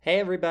Hey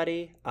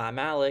everybody, I'm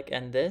Alec,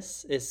 and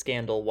this is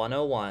Scandal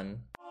 101.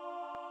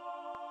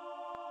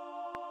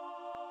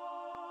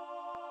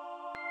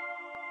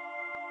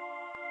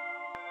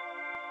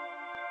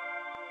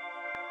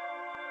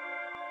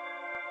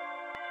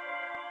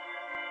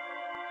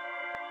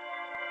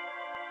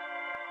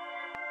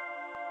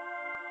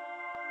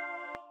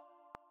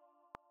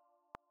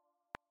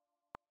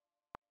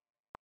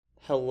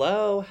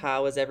 Hello,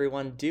 how is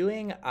everyone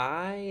doing?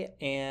 I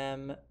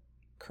am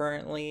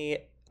currently,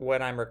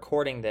 when I'm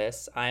recording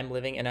this, I'm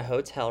living in a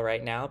hotel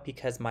right now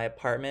because my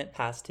apartment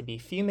has to be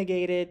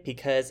fumigated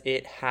because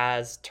it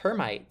has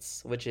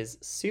termites, which is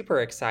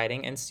super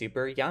exciting and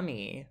super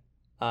yummy.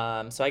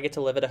 So I get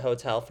to live at a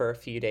hotel for a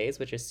few days,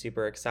 which is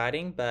super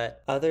exciting.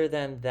 But other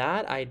than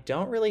that, I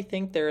don't really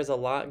think there is a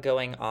lot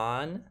going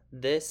on.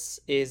 This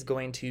is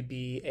going to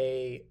be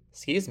a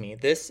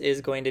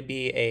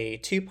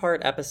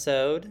two-part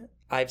episode.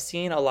 I've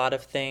seen a lot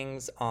of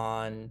things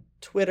on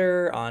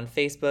Twitter, on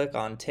Facebook,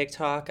 on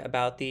TikTok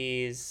about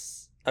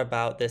this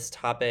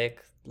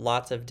topic.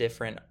 Lots of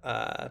different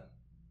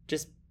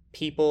just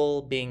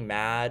people being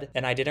mad,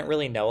 and I didn't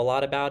really know a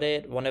lot about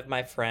it. One of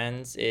my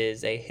friends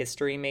is a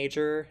history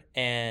major,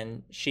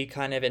 and she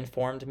kind of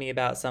informed me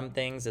about some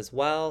things as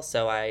well,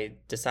 so I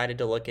decided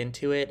to look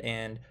into it,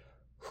 and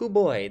whoo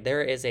boy,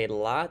 there is a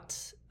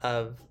lot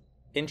of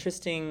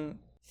interesting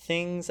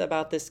things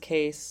about this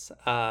case.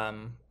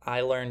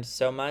 I learned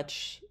so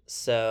much,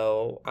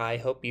 so I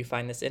hope you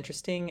find this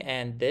interesting.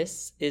 And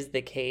this is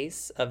the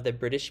case of the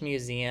British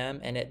Museum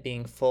and it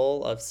being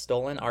full of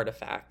stolen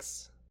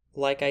artifacts.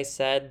 Like I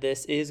said,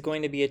 this is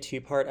going to be a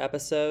two-part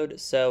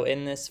episode. So,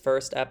 in this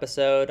first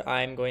episode,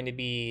 I'm going to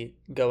be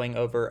going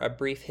over a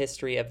brief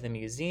history of the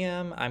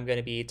museum. I'm going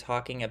to be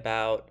talking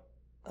about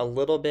a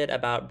little bit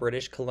about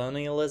British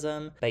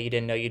colonialism, that you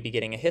didn't know you'd be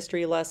getting a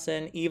history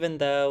lesson, even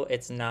though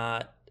it's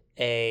not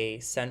a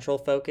central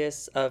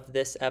focus of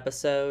this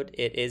episode.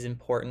 It is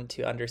important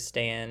to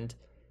understand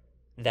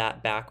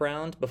that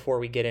background before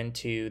we get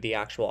into the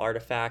actual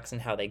artifacts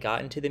and how they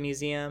got into the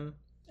museum.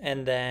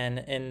 And then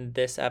in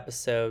this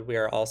episode, we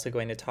are also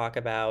going to talk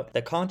about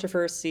the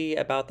controversy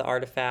about the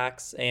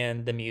artifacts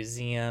and the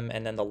museum,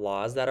 and then the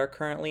laws that are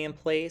currently in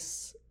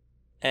place.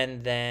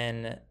 And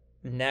then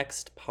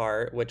next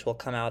part, which will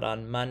come out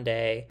on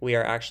Monday, we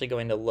are actually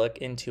going to look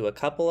into a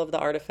couple of the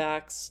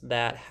artifacts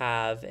that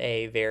have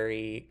a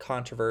very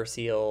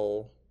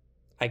controversial,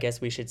 I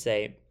guess we should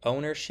say,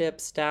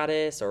 ownership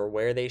status or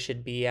where they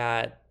should be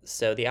at.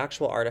 So the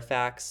actual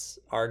artifacts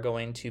are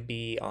going to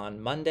be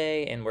on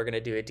Monday, and we're going to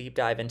do a deep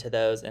dive into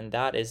those, and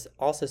that is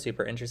also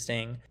super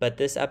interesting. But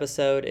this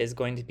episode is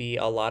going to be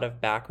a lot of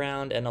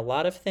background and a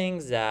lot of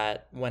things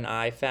that when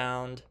I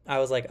found, I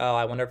was like, oh,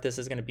 I wonder if this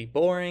is going to be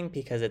boring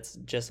because it's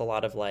just a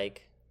lot of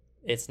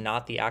it's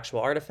not the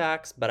actual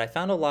artifacts, but I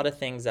found a lot of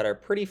things that are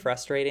pretty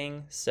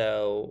frustrating,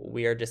 so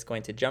we are just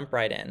going to jump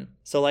right in.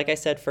 So, like I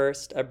said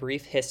first, a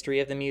brief history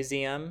of the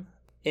museum.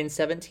 In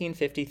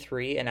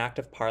 1753, an act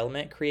of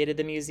parliament created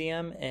the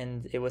museum,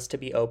 and it was to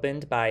be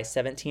opened by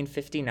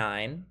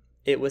 1759.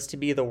 It was to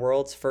be the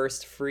world's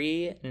first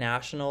free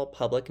national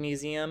public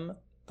museum,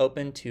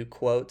 open to,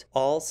 quote,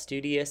 all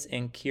studious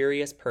and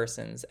curious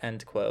persons,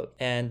 end quote.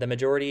 And the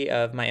majority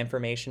of my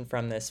information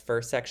from this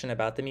first section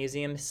about the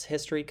museum's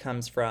history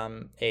comes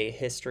from a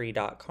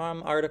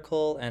history.com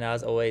article, and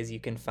as always, you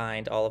can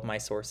find all of my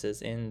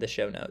sources in the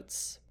show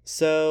notes.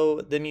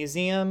 So the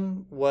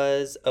museum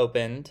was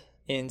opened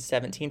in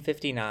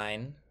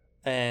 1759,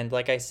 and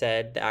like I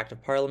said, the Act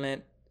of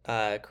Parliament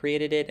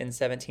created it in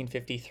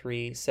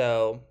 1753.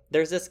 So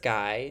there's this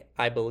guy,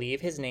 I believe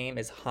his name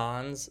is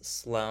Hans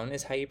Sloane,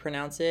 is how you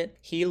pronounce it.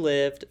 He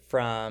lived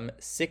from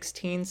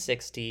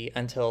 1660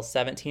 until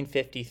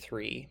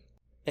 1753.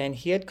 And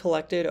he had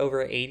collected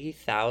over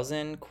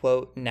 80,000,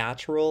 quote,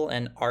 natural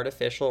and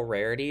artificial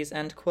rarities,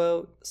 end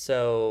quote.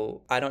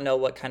 So I don't know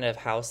what kind of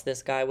house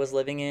this guy was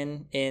living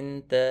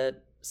in the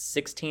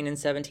 16 and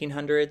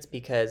 1700s,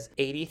 because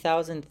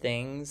 80,000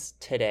 things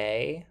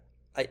today,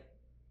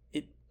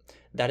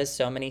 that is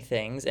so many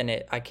things,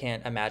 and I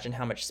can't imagine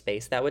how much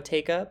space that would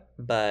take up,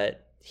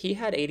 but he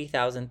had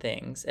 80,000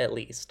 things at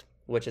least,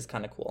 which is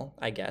kind of cool,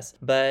 I guess.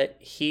 But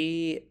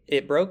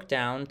it broke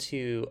down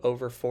to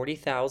over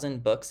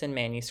 40,000 books and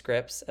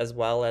manuscripts, as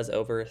well as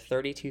over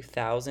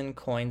 32,000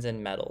 coins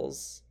and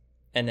medals,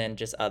 and then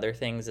just other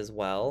things as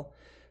well.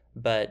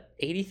 But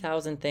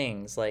 80,000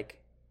 things,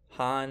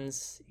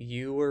 Hans,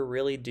 you were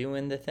really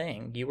doing the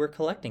thing. You were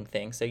collecting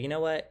things. So you know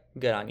what?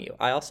 Good on you.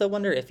 I also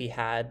wonder if he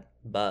had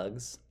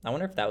bugs. I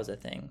wonder if that was a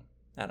thing.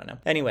 I don't know.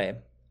 Anyway,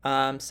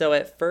 so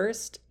at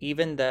first,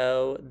 even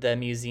though the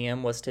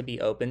museum was to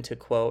be open to,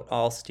 quote,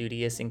 all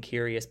studious and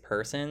curious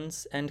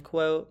persons, end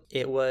quote,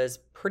 it was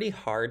pretty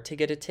hard to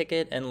get a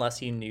ticket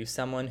unless you knew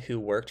someone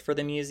who worked for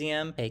the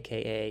museum,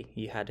 aka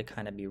you had to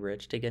kind of be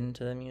rich to get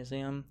into the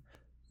museum.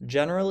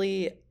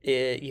 Generally,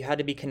 you had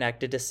to be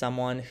connected to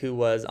someone who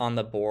was on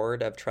the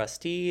board of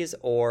trustees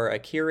or a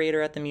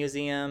curator at the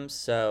museum,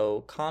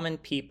 so common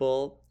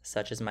people,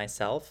 such as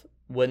myself,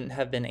 wouldn't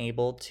have been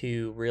able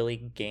to really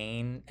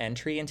gain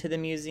entry into the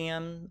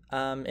museum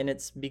in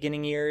its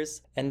beginning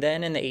years. And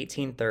then in the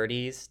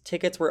 1830s,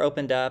 tickets were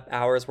opened up,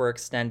 hours were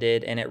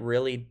extended, and it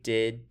really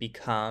did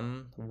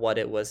become what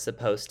it was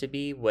supposed to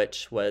be,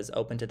 which was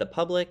open to the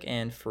public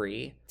and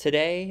free.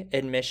 Today,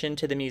 admission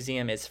to the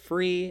museum is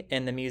free,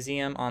 and the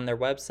museum on their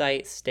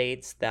website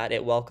states that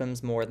it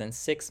welcomes more than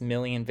 6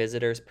 million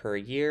visitors per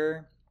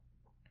year.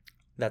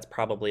 That's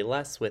probably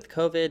less with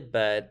COVID,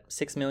 but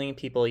 6 million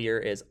people a year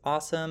is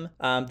awesome.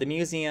 The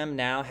museum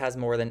now has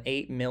more than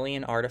 8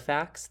 million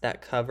artifacts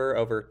that cover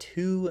over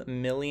 2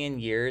 million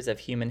years of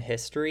human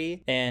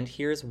history. And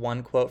here's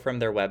one quote from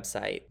their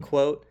website.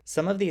 Quote,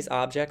 "Some of these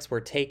objects were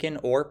taken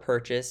or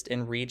purchased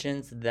in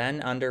regions then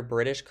under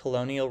British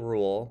colonial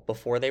rule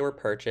before they were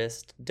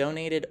purchased,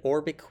 donated, or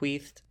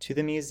bequeathed to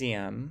the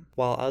museum,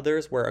 while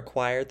others were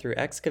acquired through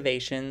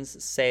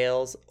excavations,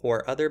 sales,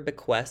 or other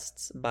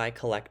bequests by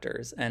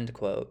collectors," end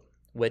quote.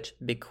 Which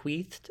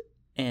bequeathed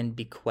and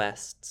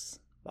bequests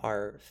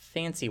are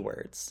fancy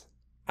words.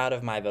 Out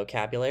of my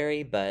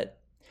vocabulary, but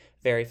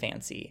very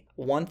fancy.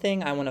 One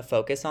thing I want to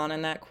focus on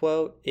in that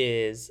quote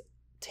is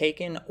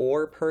taken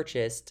or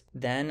purchased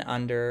then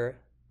under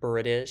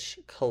British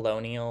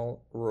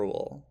colonial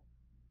rule.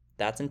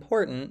 That's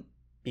important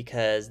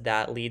because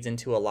that leads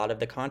into a lot of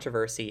the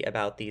controversy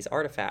about these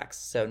artifacts.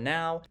 So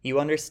now you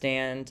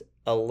understand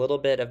a little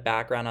bit of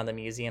background on the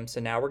museum. So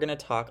now we're going to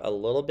talk a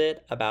little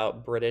bit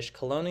about British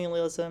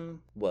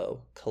colonialism.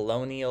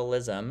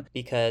 Colonialism,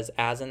 because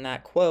as in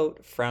that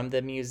quote from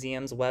the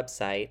museum's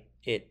website,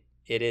 it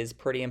is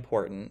pretty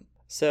important.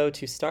 So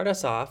to start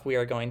us off, we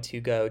are going to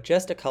go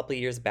just a couple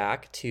years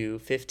back to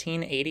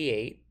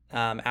 1588.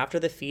 After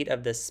the defeat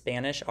of the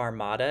Spanish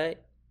Armada,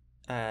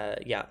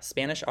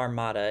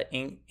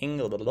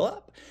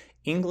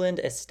 England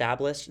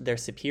established their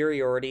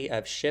superiority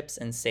of ships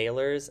and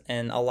sailors,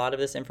 and a lot of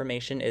this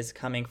information is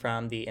coming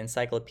from the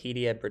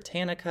Encyclopedia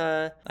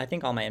Britannica. I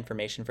think all my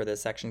information for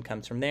this section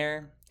comes from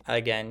there.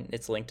 Again,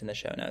 it's linked in the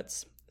show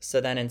notes. So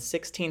then in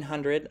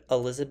 1600,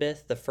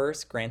 Elizabeth I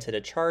granted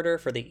a charter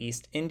for the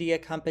East India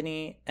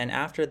Company, and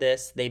after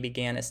this, they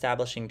began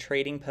establishing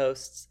trading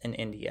posts in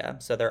India.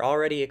 So they're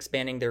already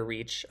expanding their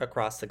reach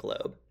across the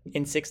globe.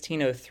 In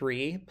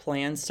 1603,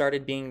 plans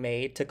started being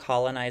made to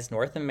colonize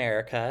North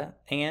America,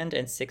 and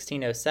in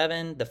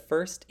 1607, the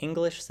first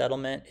English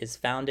settlement is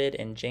founded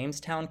in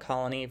Jamestown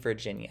Colony,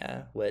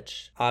 Virginia,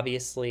 which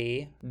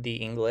obviously the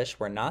English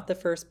were not the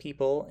first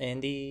people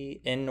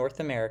in North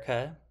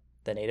America.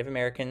 The Native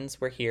Americans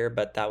were here,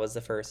 but that was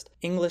the first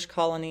English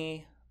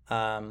colony.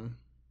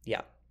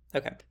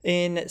 Okay.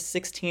 In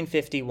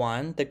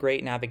 1651, the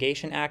Great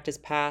Navigation Act is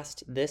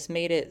passed. This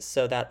made it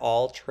so that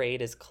all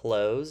trade is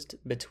closed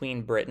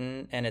between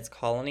Britain and its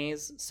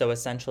colonies. So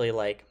essentially,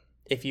 like,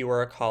 if you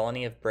were a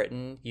colony of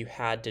Britain, you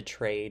had to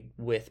trade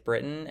with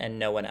Britain and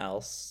no one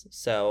else.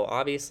 So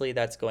obviously,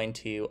 that's going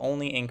to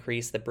only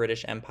increase the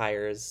British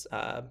Empire's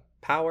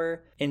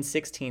power. In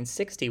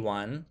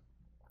 1661,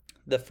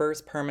 the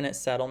first permanent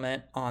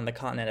settlement on the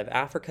continent of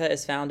Africa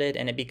is founded,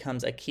 and it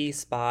becomes a key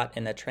spot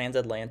in the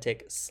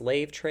transatlantic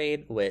slave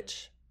trade,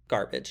 which,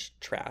 garbage,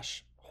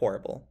 trash,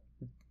 horrible.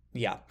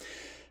 Yeah.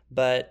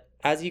 But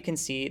as you can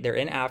see, they're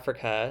in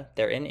Africa,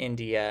 they're in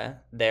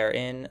India, they're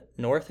in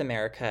North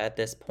America at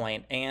this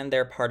point, and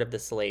they're part of the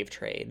slave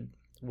trade,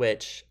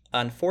 which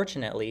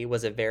unfortunately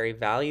was a very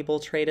valuable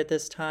trade at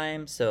this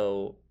time.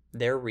 So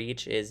their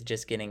reach is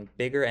just getting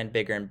bigger and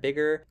bigger and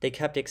bigger. They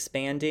kept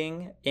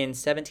expanding. In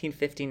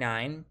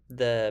 1759,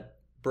 the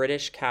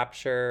British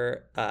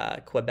capture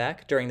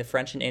Quebec during the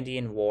French and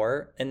Indian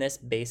War, and this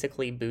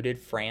basically booted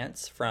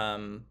France's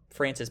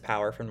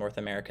power from North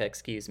America,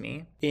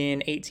 In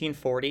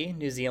 1840,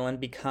 New Zealand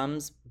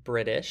becomes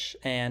British,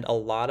 and a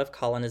lot of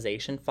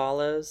colonization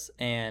follows,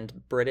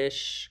 and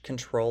British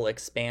control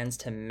expands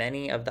to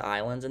many of the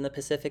islands in the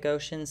Pacific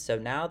Ocean, so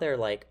now they're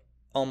like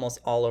almost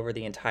all over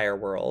the entire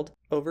world.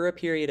 Over a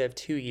period of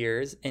 2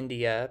 years,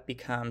 India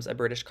becomes a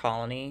British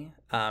colony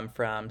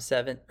from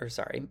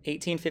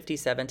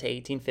 1857 to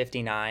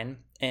 1859.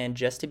 And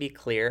just to be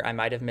clear, I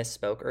might have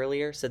misspoke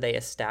earlier. So they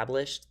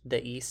established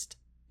the East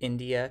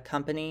India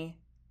Company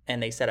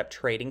and they set up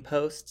trading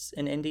posts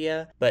in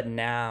India. But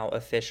now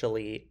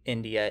officially,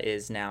 India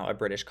is now a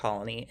British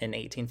colony in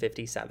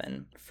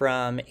 1857.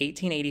 From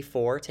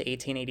 1884 to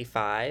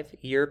 1885,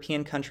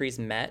 European countries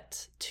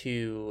met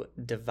to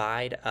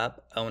divide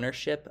up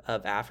ownership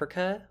of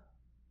Africa,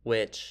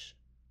 which,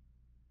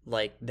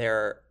 like,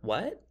 there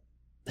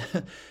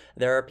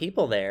are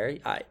people there.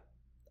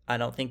 I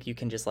don't think you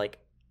can just, like,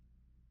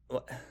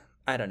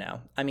 I don't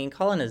know. I mean,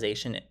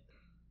 colonization,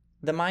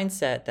 the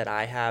mindset that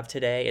I have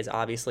today is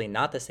obviously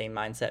not the same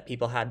mindset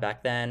people had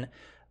back then,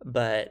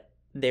 but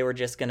they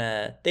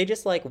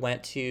just like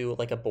went to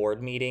like a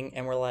board meeting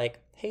and were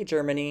like, hey,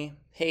 Germany,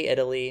 hey,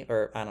 Italy,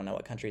 or I don't know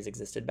what countries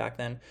existed back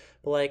then,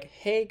 but like,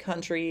 hey,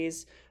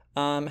 countries,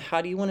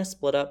 how do you want to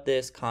split up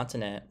this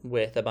continent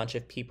with a bunch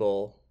of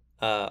people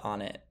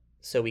on it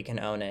so we can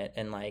own it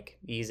and like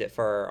use it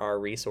for our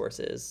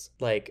resources?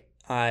 Like,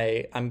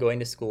 I'm going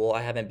to school.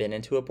 I haven't been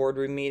into a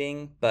boardroom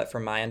meeting, but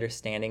from my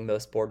understanding,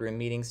 most boardroom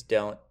meetings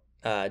don't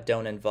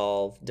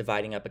involve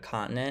dividing up a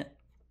continent.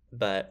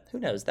 But who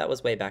knows? That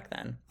was way back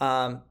then.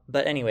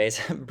 But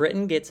anyways,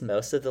 Britain gets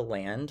most of the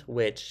land,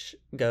 which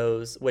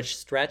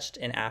stretched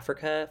in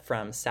Africa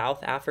from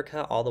South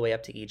Africa all the way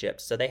up to Egypt.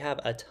 So they have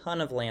a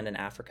ton of land in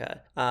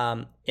Africa.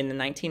 In the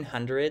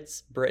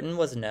 1900s, Britain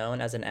was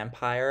known as an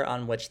empire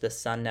on which the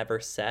sun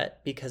never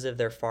set because of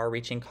their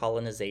far-reaching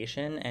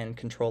colonization and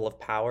control of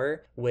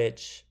power.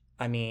 Which,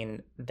 I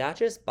mean, that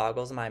just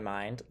boggles my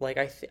mind. Like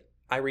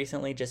I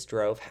recently just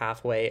drove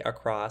halfway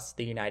across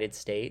the United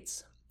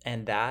States,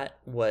 and that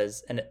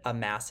was a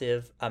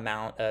massive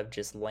amount of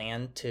just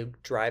land to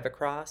drive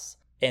across.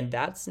 And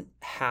that's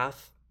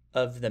half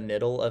of the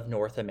middle of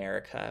North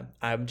America.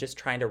 I'm just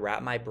trying to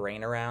wrap my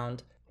brain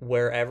around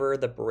wherever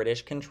the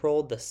British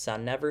controlled, the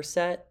sun never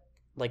set.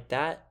 Like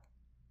that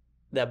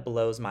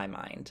blows my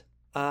mind.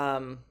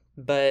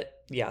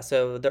 But yeah,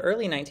 so the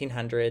early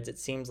 1900s, it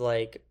seems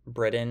like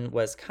Britain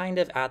was kind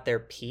of at their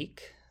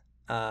peak.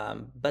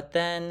 But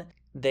then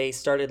they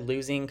started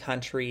losing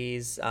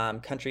countries.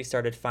 Countries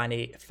started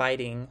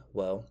fighting.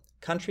 Whoa.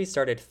 Countries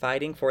started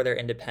fighting for their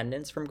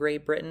independence from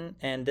Great Britain,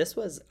 and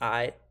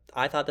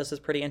I thought this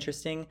was pretty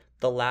interesting.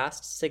 The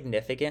last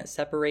significant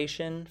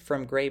separation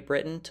from Great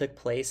Britain took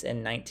place in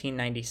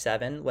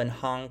 1997 when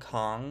Hong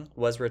Kong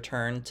was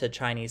returned to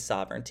Chinese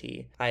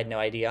sovereignty. I had no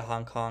idea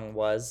Hong Kong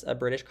was a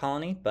British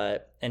colony,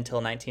 but until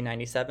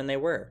 1997 they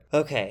were.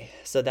 Okay,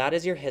 so that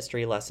is your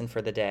history lesson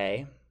for the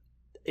day.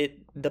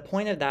 The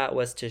point of that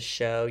was to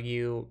show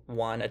you,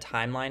 one, a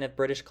timeline of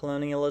British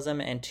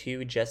colonialism, and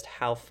two, just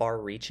how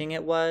far-reaching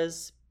it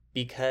was,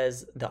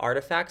 because the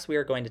artifacts we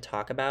are going to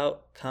talk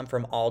about come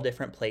from all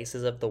different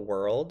places of the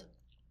world.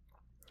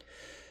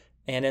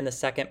 And in the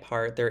second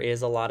part, there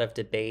is a lot of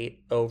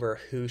debate over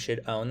who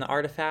should own the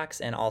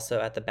artifacts, and also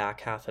at the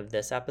back half of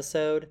this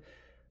episode.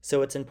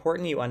 So it's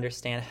important you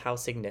understand how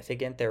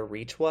significant their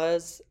reach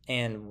was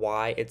and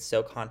why it's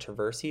so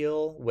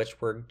controversial, which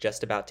we're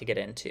just about to get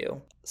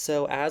into.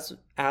 So as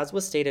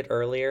was stated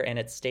earlier, and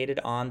it's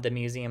stated on the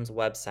museum's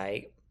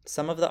website,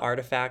 some of the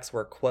artifacts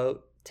were,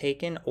 quote,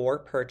 taken or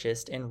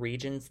purchased in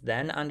regions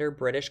then under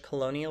British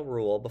colonial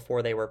rule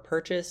before they were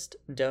purchased,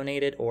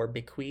 donated, or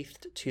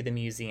bequeathed to the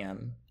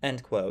museum,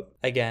 end quote.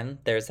 Again,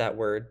 there's that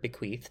word,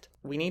 bequeathed.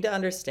 We need to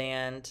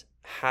understand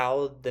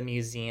how the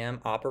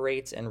museum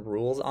operates and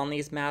rules on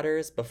these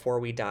matters before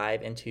we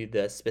dive into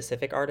the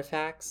specific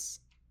artifacts,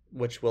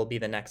 which will be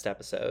the next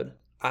episode.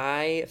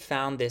 I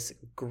found this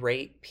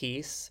great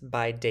piece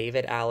by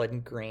David Alan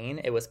Green.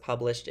 It was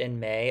published in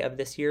May of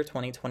this year,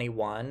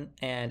 2021,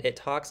 and it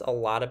talks a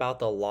lot about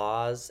the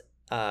laws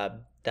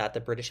that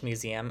the British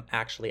Museum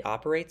actually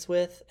operates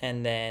with,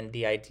 and then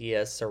the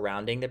ideas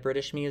surrounding the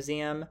British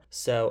Museum.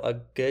 So a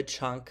good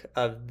chunk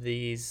of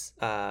these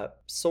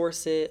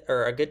sources,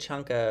 or a good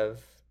chunk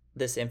of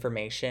this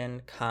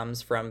information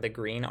comes from the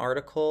Green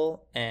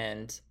article,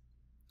 and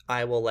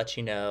I will let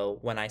you know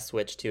when I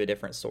switch to a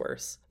different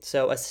source.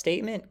 So a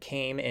statement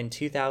came in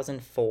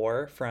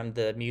 2004 from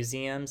the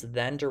museum's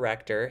then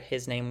director.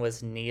 His name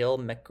was Neil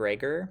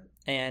McGregor,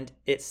 and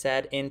it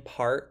said in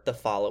part the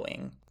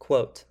following,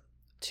 quote,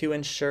 to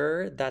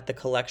ensure that the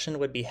collection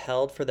would be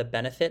held for the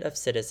benefit of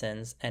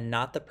citizens and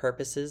not the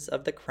purposes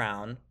of the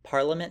Crown,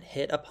 Parliament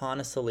hit upon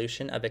a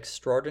solution of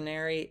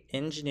extraordinary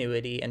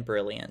ingenuity and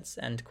brilliance,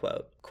 end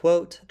quote.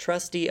 Quote,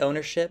 trustee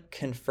ownership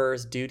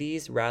confers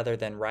duties rather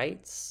than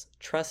rights.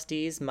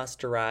 Trustees must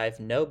derive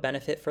no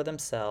benefit for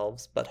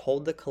themselves, but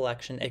hold the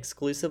collection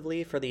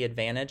exclusively for the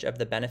advantage of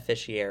the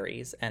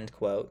beneficiaries, end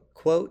quote.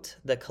 Quote,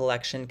 the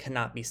collection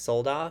cannot be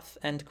sold off,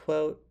 end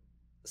quote.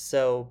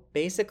 So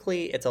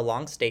basically, it's a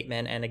long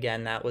statement, and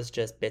again, that was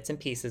just bits and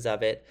pieces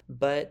of it,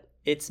 but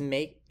the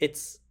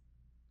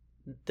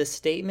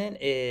statement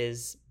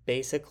is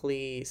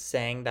basically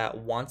saying that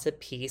once a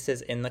piece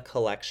is in the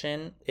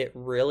collection, it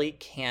really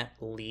can't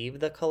leave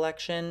the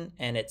collection,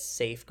 and it's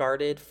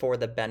safeguarded for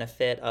the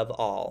benefit of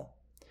all,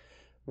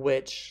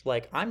 which,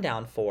 like, I'm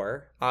down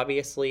for.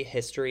 Obviously,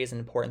 history is an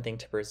important thing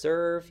to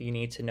preserve. You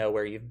need to know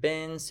where you've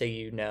been so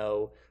you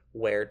know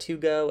where to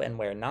go and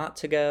where not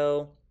to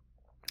go.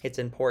 It's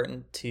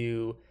important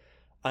to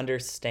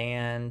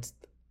understand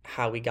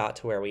how we got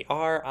to where we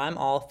are. I'm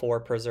all for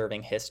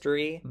preserving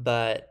history,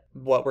 but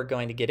what we're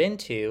going to get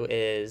into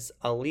is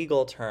a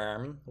legal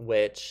term,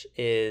 which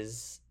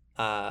is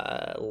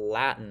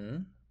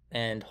Latin.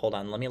 And hold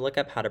on, let me look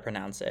up how to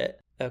pronounce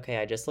it. Okay,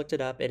 I just looked it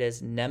up. It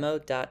is nemo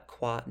dat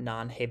qua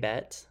non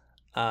habet.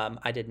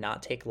 I did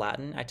not take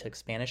Latin. I took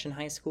Spanish in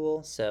high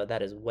school, so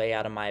that is way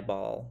out of my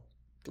ball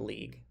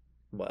league.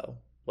 Whoa.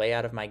 Way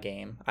out of my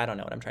game. I don't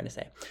know what I'm trying to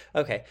say.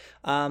 Okay.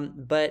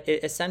 But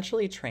it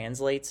essentially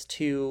translates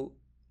to,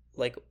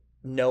 like,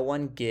 no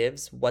one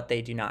gives what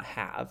they do not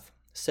have.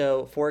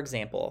 So, for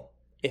example,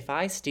 if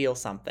I steal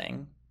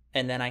something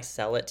and then I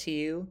sell it to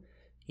you,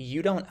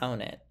 you don't own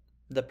it.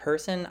 The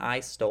person I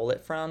stole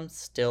it from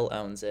still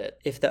owns it.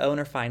 If the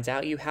owner finds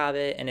out you have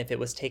it, and if it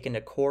was taken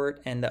to court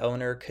and the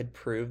owner could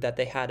prove that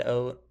they had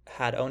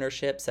had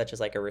ownership, such as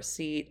like a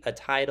receipt, a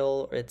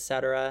title,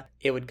 etc.,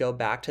 it would go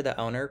back to the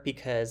owner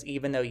because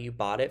even though you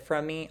bought it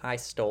from me, I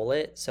stole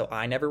it, so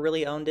I never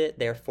really owned it,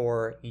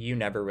 therefore you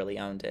never really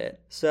owned it.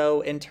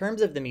 So in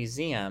terms of the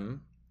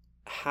museum,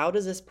 how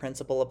does this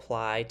principle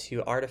apply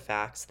to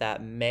artifacts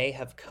that may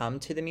have come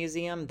to the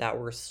museum that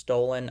were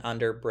stolen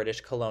under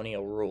British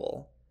colonial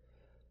rule?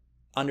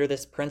 Under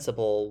this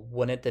principle,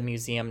 wouldn't the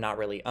museum not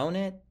really own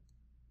it?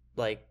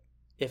 Like,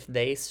 if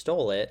they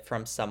stole it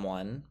from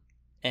someone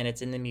and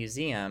it's in the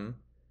museum,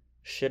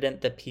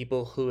 shouldn't the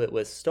people who it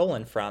was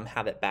stolen from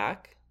have it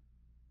back?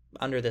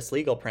 Under this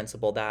legal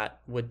principle, that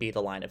would be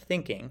the line of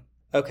thinking.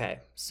 Okay,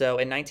 so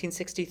in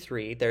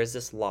 1963, there's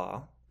this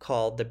law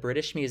called the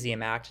British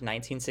Museum Act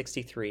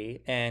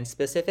 1963, and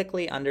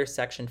specifically under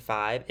Section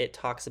 5, it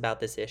talks about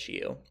this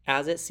issue.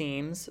 As it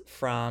seems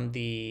from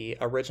the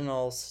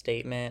original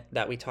statement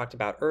that we talked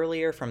about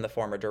earlier from the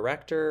former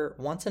director,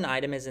 once an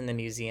item is in the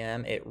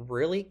museum, it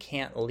really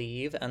can't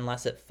leave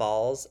unless it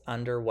falls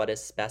under what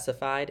is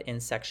specified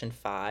in Section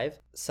 5.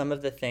 Some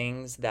of the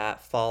things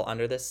that fall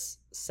under this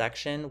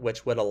section,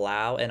 which would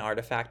allow an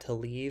artifact to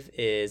leave,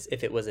 is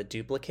if it was a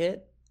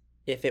duplicate,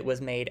 if it was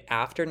made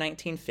after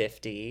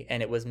 1950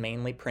 and it was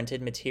mainly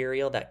printed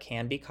material that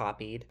can be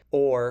copied,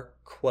 or,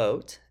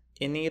 quote,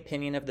 in the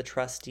opinion of the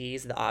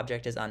trustees, the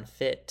object is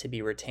unfit to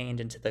be retained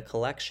into the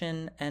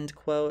collection, end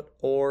quote,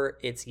 or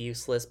it's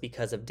useless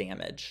because of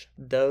damage.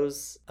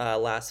 Those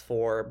last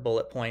four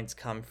bullet points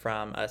come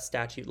from a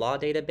statute law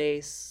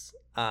database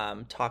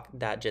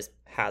that just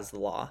has the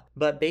law.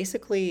 But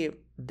basically,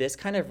 this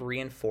kind of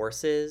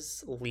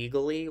reinforces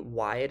legally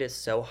why it is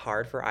so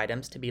hard for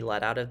items to be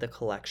let out of the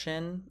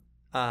collection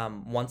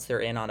once they're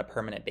in on a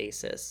permanent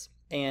basis.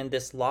 And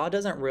this law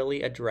doesn't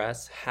really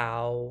address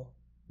how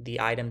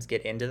the items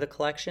get into the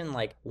collection.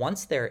 Like,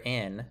 once they're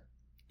in,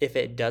 if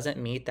it doesn't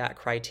meet that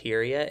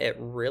criteria, it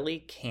really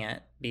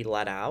can't be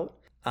let out.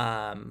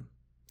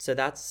 So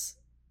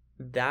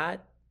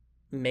that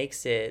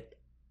makes it,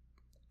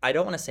 I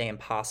don't want to say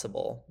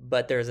impossible,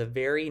 but there's a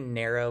very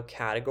narrow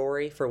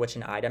category for which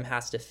an item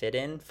has to fit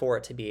in for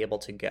it to be able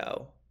to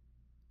go.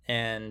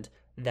 And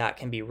that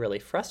can be really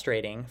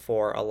frustrating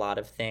for a lot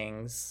of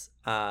things,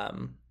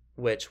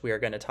 which we are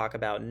going to talk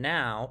about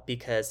now,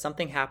 because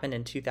something happened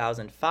in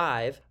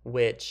 2005,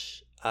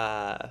 which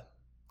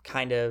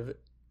kind of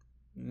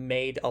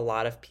made a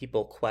lot of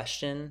people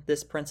question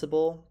this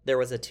principle. There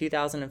was a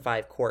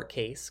 2005 court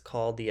case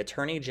called the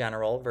Attorney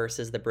General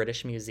versus the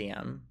British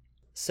Museum.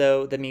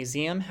 So the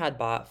museum had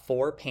bought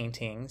 4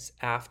 paintings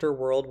after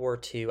World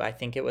War II. I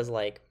think it was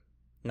like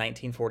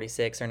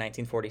 1946 or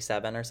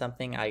 1947 or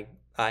something. I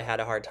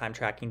had a hard time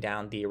tracking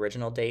down the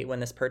original date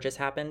when this purchase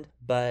happened,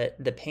 but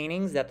the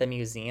paintings that the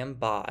museum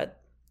bought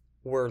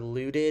were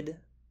looted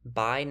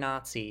by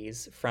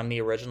Nazis from the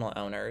original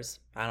owners.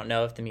 I don't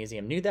know if the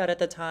museum knew that at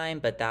the time,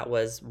 but that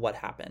was what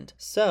happened.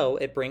 So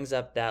it brings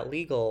up that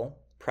legal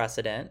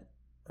precedent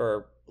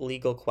or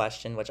legal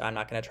question, which I'm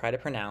not going to try to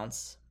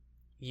pronounce.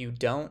 You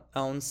don't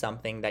own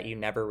something that you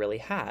never really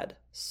had.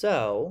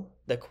 So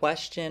the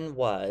question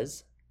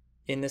was,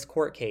 in this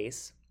court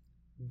case,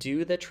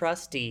 do the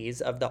trustees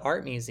of the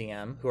art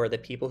museum, who are the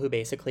people who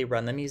basically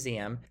run the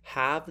museum,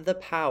 have the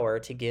power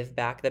to give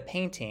back the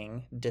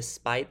painting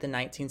despite the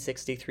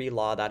 1963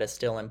 law that is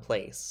still in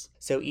place?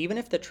 So even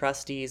if the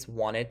trustees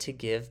wanted to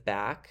give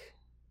back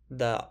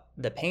the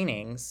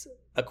paintings,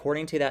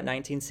 according to that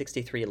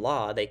 1963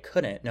 law, they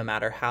couldn't, no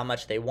matter how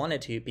much they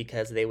wanted to,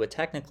 because they would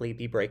technically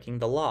be breaking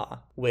the law,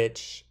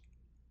 which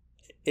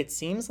it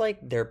seems like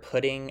they're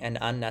putting an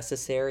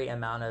unnecessary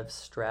amount of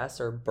stress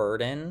or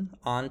burden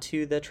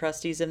onto the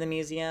trustees of the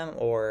museum,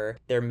 or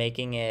they're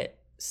making it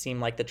seem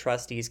like the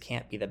trustees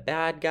can't be the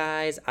bad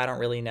guys. I don't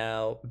really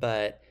know,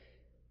 but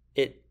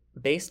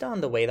based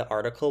on the way the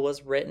article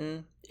was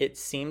written, it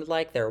seemed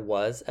like there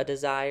was a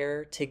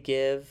desire to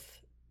give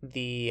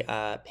the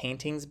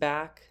paintings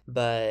back,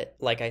 but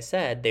like I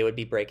said, they would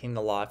be breaking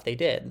the law if they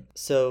did.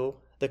 So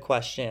the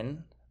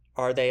question,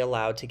 are they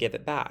allowed to give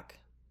it back?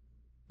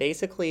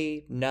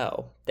 Basically,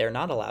 no, they're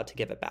not allowed to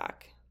give it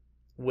back.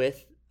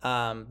 With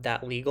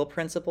that legal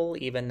principle,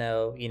 even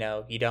though,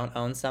 you don't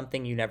own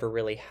something you never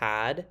really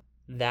had,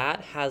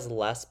 that has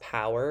less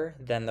power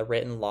than the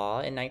written law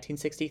in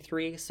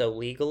 1963. So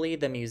legally,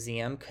 the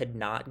museum could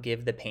not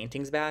give the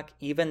paintings back,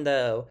 even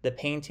though the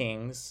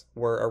paintings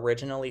were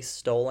originally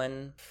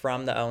stolen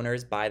from the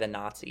owners by the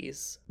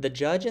Nazis. The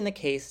judge in the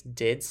case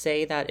did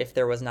say that if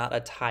there was not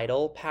a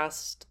title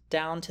passed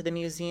down to the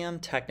museum,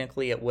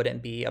 technically it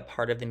wouldn't be a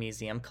part of the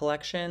museum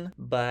collection.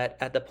 But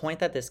at the point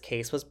that this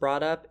case was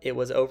brought up, it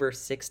was over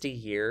 60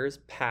 years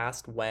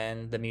past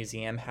when the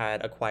museum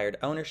had acquired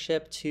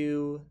ownership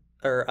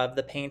of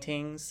the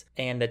paintings,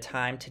 and the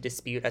time to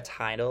dispute a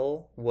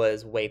title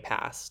was way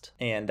past.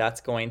 And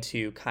that's going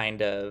to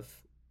kind of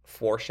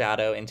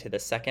foreshadow into the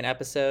second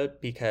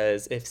episode,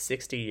 because if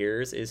 60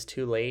 years is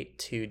too late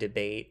to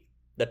debate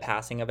the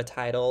passing of a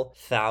title,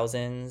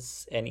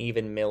 thousands and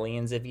even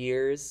millions of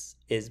years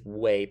is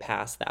way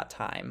past that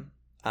time,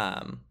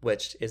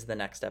 which is the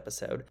next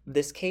episode.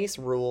 This case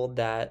ruled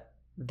that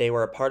They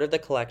were a part of the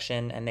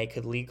collection and they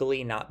could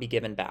legally not be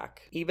given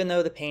back. Even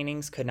though the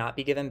paintings could not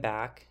be given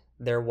back,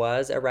 there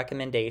was a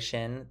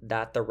recommendation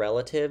that the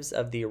relatives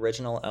of the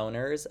original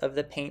owners of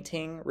the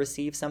painting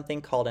receive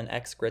something called an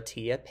ex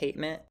gratia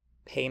payment.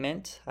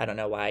 I don't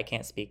know why I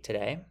can't speak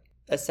today.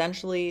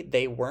 Essentially,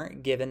 they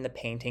weren't given the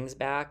paintings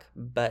back,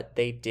 but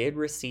they did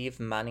receive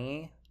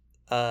money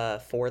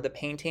for the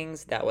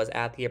paintings that was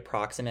at the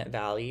approximate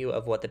value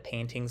of what the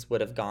paintings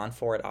would have gone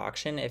for at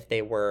auction if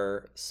they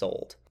were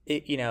sold.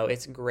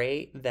 It's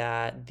great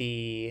that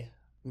the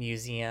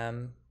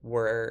museum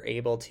were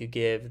able to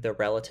give the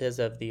relatives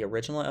of the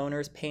original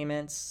owners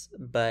payments,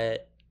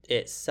 but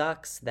it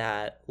sucks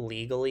that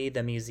legally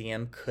the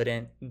museum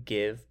couldn't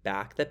give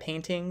back the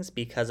paintings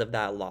because of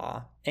that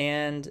law.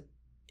 And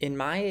in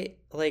my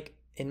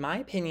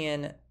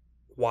opinion,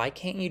 why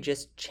can't you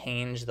just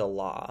change the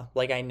law?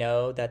 Like, I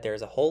know that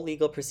there's a whole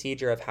legal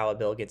procedure of how a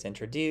bill gets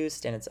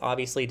introduced, and it's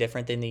obviously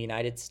different than the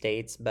United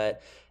States,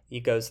 but it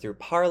goes through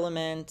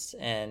Parliament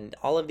and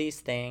all of these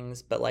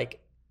things. But,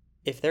 like,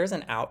 if there's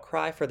an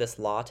outcry for this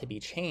law to be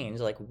changed,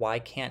 like, why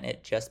can't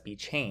it just be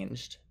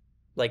changed?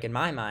 Like, in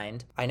my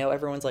mind, I know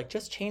everyone's like,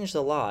 just change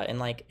the law. And,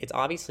 like, it's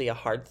obviously a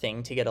hard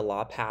thing to get a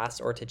law passed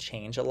or to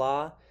change a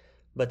law.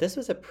 But this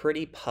was a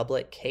pretty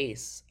public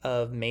case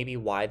of maybe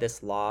why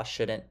this law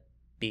shouldn't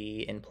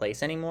be in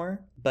place anymore.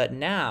 But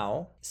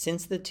now,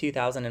 since the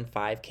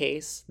 2005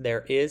 case,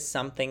 there is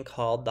something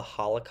called the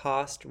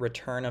Holocaust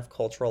Return of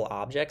Cultural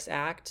Objects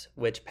Act,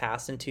 which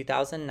passed in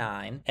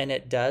 2009, and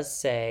it does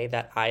say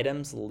that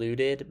items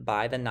looted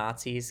by the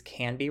Nazis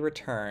can be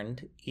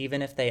returned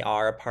even if they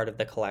are a part of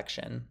the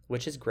collection,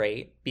 which is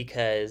great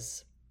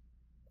because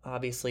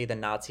obviously the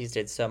Nazis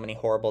did so many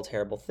horrible,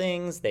 terrible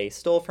things. They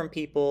stole from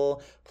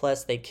people,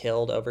 plus they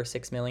killed over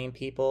 6 million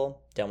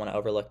people. Don't want to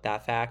overlook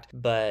that fact,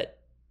 but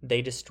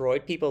they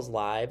destroyed people's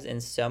lives in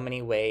so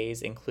many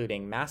ways,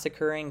 including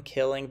massacring,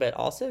 killing, but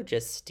also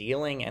just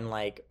stealing and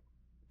like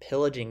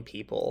pillaging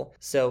people.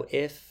 So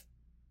if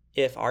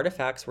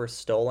artifacts were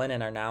stolen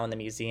and are now in the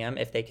museum,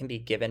 if they can be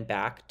given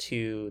back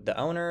to the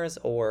owners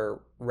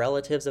or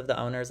relatives of the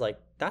owners, like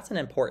that's an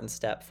important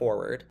step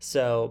forward.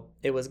 So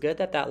it was good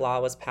that that law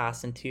was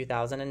passed in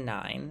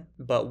 2009.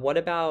 But what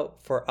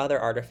about for other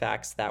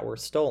artifacts that were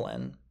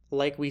stolen?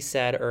 Like we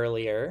said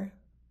earlier,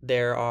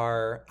 there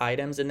are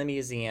items in the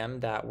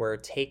museum that were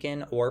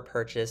taken or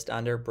purchased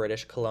under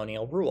British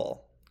colonial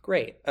rule.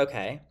 Great,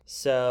 okay.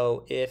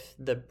 So if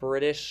the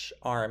British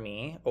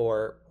Army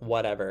or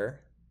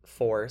whatever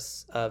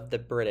force of the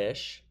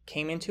British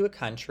came into a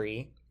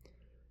country,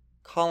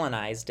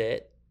 colonized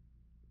it,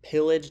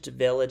 pillaged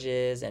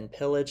villages and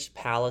pillaged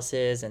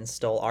palaces and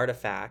stole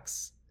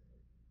artifacts,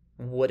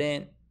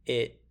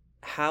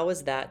 how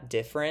is that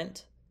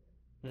different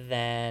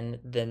than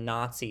the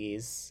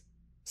Nazis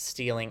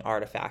stealing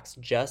artifacts?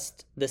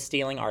 Just the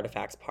stealing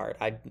artifacts part.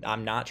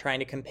 I'm not trying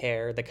to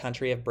compare the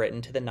country of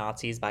Britain to the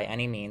Nazis by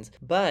any means,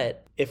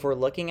 but if we're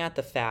looking at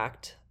the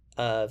fact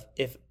of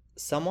if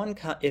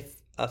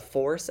a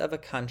force of a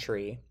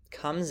country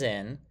comes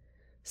in,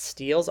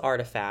 steals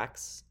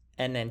artifacts,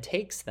 and then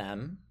takes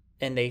them,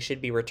 and they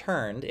should be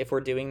returned, if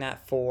we're doing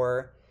that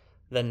for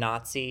the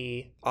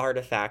Nazi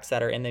artifacts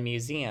that are in the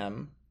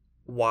museum,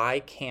 why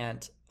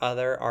can't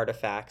other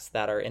artifacts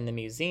that are in the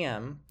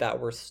museum that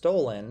were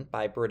stolen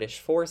by British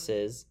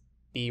forces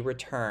be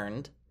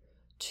returned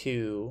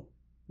to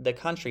the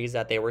countries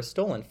that they were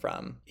stolen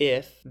from?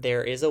 If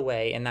there is a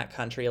way in that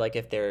country, like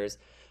if there's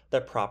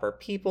the proper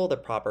people, the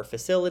proper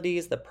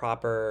facilities, the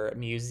proper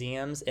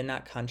museums in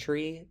that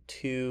country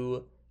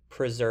to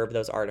preserve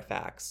those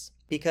artifacts.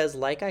 Because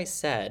like I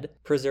said,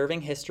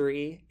 preserving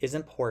history is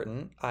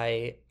important.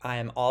 I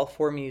am all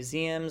for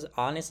museums.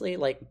 Honestly,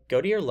 like go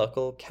to your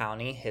local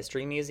county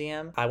history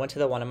museum. I went to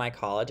the one in my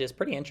college. It's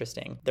pretty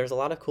interesting. There's a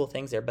lot of cool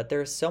things there, but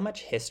there's so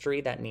much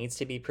history that needs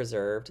to be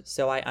preserved.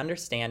 So I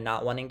understand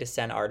not wanting to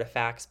send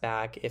artifacts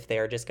back if they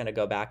are just going to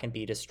go back and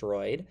be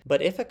destroyed.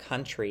 But if a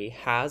country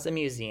has a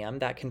museum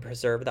that can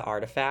preserve the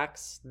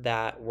artifacts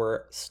that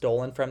were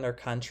stolen from their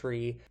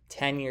country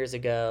 10 years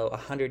ago,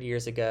 100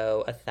 years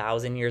ago,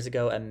 1,000 years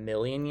ago, a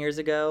million years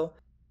ago,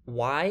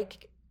 why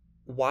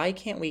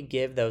can't we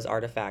give those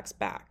artifacts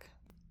back?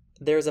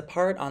 There's a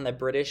part on the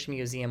British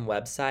Museum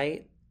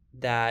website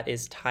that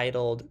is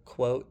titled,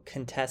 quote,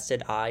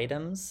 contested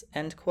items,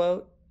 end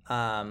quote.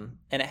 And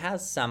it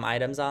has some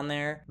items on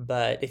there,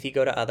 but if you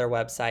go to other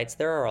websites,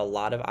 there are a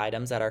lot of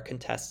items that are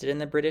contested in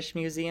the British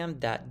Museum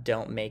that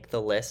don't make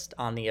the list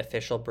on the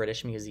official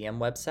British Museum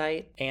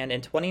website. And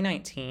in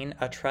 2019,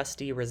 a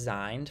trustee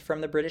resigned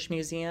from the British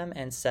Museum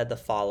and said the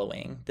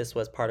following. This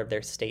was part of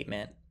their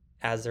statement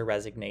as their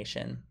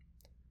resignation.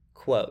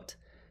 Quote,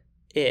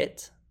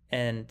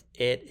 and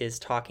it is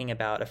talking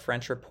about a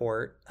French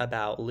report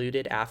about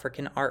looted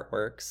African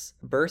artworks,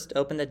 burst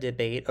open the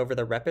debate over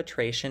the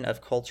repatriation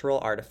of cultural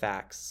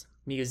artifacts.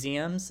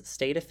 Museums,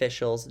 state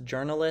officials,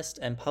 journalists,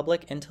 and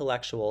public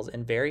intellectuals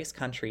in various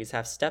countries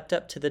have stepped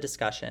up to the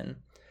discussion.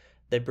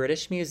 The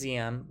British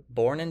Museum,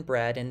 born and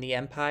bred in the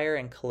empire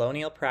and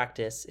colonial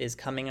practice, is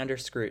coming under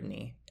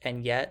scrutiny,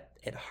 and yet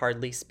it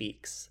hardly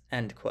speaks,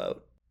 end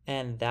quote.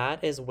 And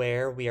that is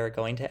where we are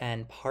going to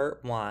end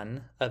part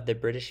 1 of the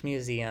British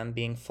Museum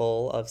being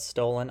full of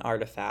stolen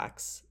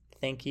artifacts.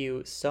 Thank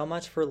you so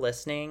much for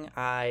listening.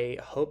 I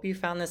hope you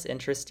found this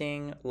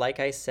interesting. Like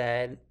I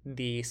said,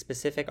 the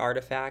specific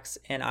artifacts,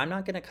 and I'm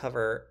not going to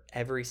cover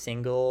every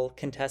single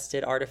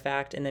contested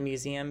artifact in the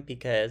museum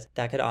because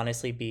that could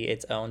honestly be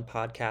its own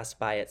podcast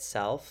by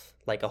itself,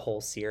 like a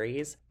whole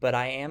series. But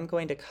I am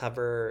going to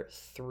cover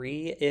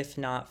 3, if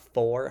not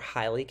 4,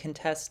 highly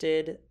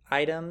contested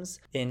items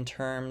in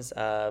terms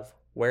of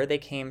where they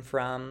came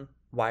from,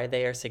 why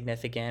they are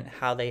significant,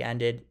 how they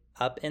ended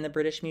up in the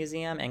British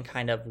Museum, and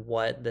kind of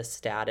what the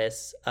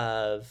status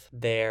of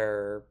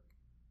their,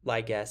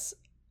 I guess,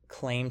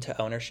 claim to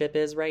ownership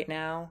is right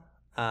now.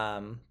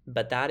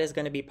 But that is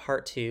going to be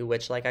part 2,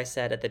 which, like I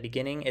said at the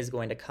beginning, is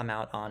going to come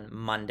out on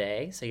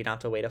Monday, so you don't have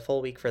to wait a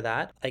full week for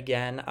that.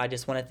 Again, I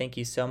just want to thank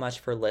you so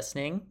much for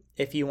listening.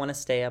 If you want to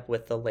stay up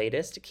with the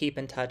latest, keep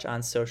in touch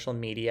on social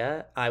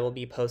media. I will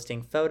be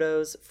posting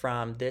photos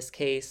from this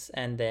case,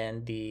 and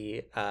then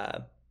the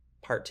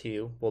part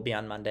 2 will be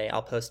on Monday.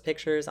 I'll post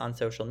pictures on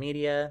social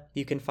media.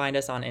 You can find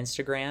us on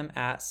Instagram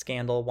at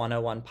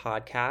Scandal101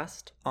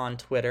 Podcast, on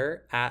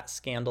Twitter at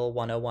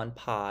Scandal101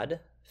 Pod.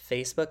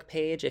 Facebook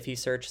page, if you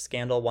search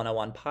Scandal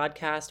 101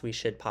 Podcast, we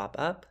should pop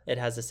up. It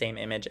has the same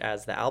image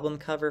as the album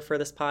cover for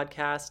this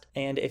podcast.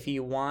 And if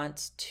you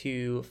want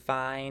to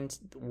find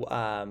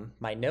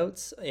my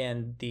notes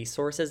and the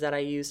sources that I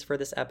used for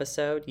this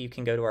episode, you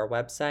can go to our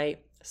website,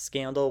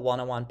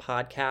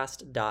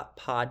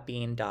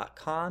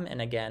 scandal101podcast.podbean.com,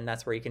 and again,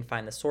 that's where you can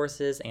find the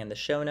sources and the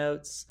show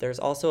notes. There's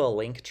also a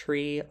link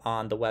tree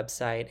on the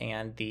website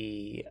and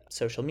the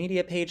social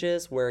media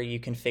pages where you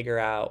can figure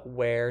out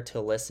where to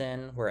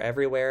listen. We're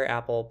everywhere: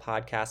 Apple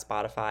Podcast,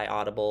 Spotify,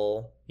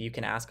 Audible. You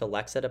can ask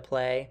Alexa to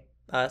play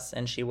us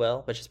and she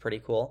will, which is pretty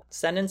cool.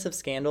 Send in some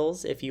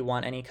scandals if you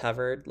want any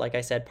covered. Like I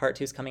said, part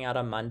 2 is coming out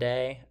on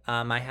Monday.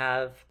 I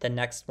have the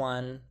next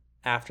one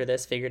after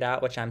this figured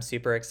out, which I'm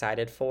super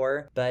excited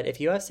for. But if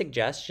you have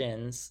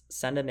suggestions,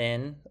 send them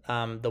in.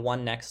 The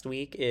one next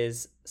week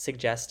is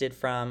suggested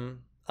from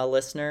a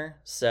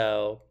listener,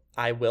 so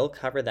I will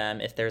cover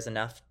them if there's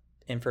enough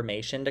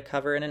information to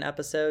cover in an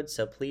episode.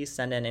 So please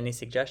send in any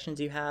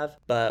suggestions you have.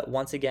 But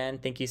once again,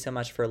 thank you so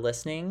much for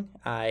listening.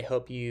 I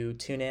hope you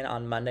tune in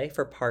on Monday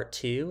for part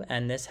 2.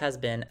 And this has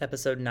been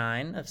episode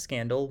 9 of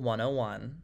Scandal 101.